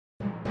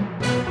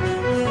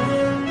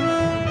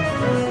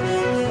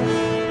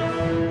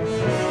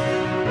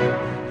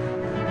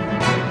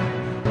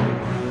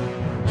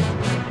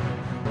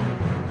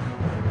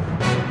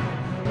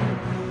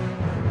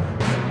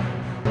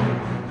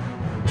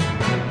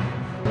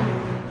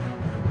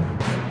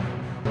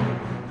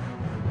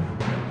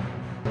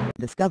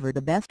Discover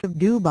the best of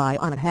Dubai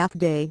on a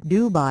half-day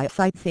Dubai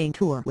sightseeing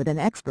tour with an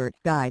expert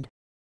guide.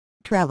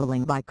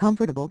 Traveling by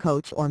comfortable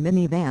coach or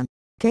minivan,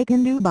 take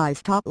in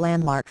Dubai's top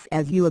landmarks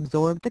as you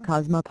absorb the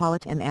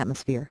cosmopolitan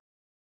atmosphere.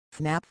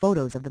 Snap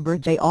photos of the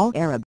Burj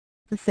Al-Arab,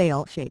 the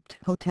sail-shaped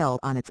hotel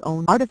on its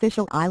own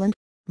artificial island,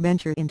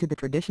 venture into the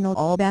traditional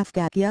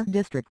Bastakiya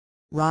district,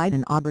 ride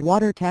an abra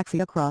water taxi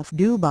across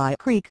Dubai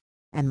Creek,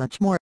 and much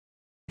more.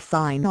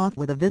 Sign off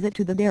with a visit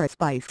to the Deira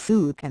Spice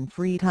Souk and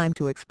free time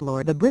to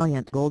explore the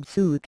brilliant Gold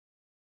Souk.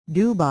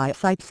 Dubai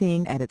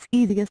sightseeing at its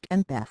easiest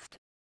and best.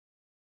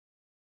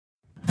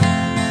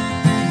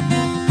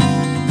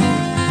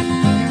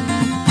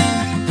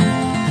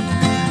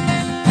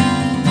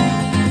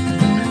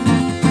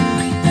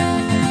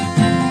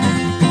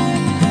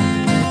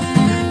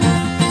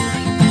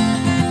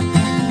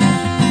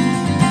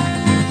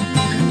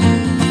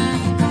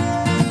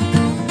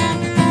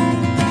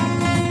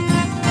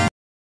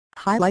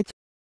 Highlights: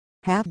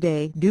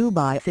 half-day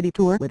Dubai city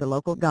tour with a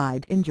local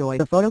guide. Enjoy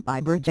the photo by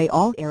Burj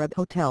Al-Arab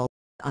Hotel.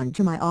 On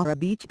Jumeirah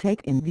Beach,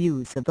 take in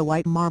views of the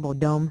white marble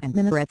dome and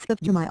minarets of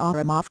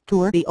Jumeirah Mosque.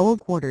 Tour the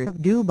old quarter of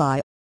Dubai,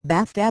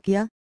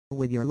 Bastakiya,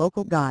 with your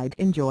local guide.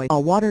 Enjoy a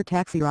water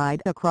taxi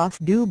ride across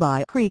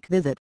Dubai Creek.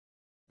 Visit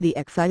the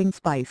exciting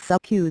Spice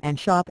Souk and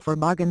shop for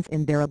bargains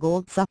in Deira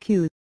Gold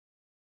Souk.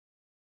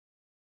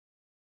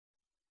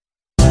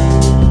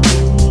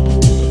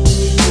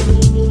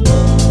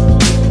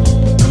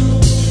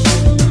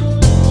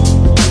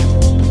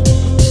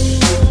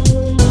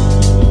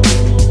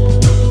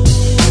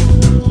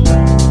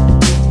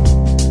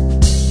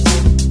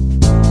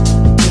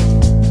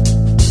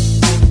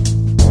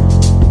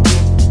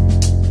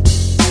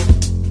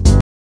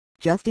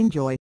 Just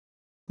enjoy.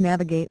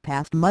 Navigate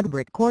past mud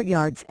brick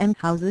courtyards and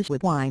houses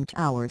with wine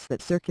towers that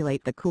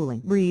circulate the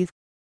cooling breeze.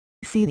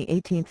 See the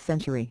 18th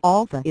century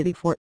Al-Fahidi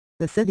Fort,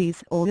 the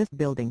city's oldest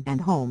building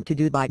and home to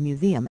Dubai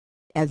Museum,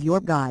 as your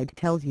guide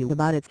tells you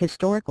about its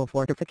historical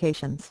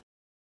fortifications.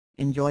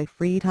 Enjoy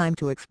free time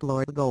to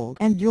explore the gold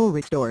and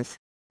jewelry stores,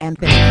 and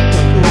finish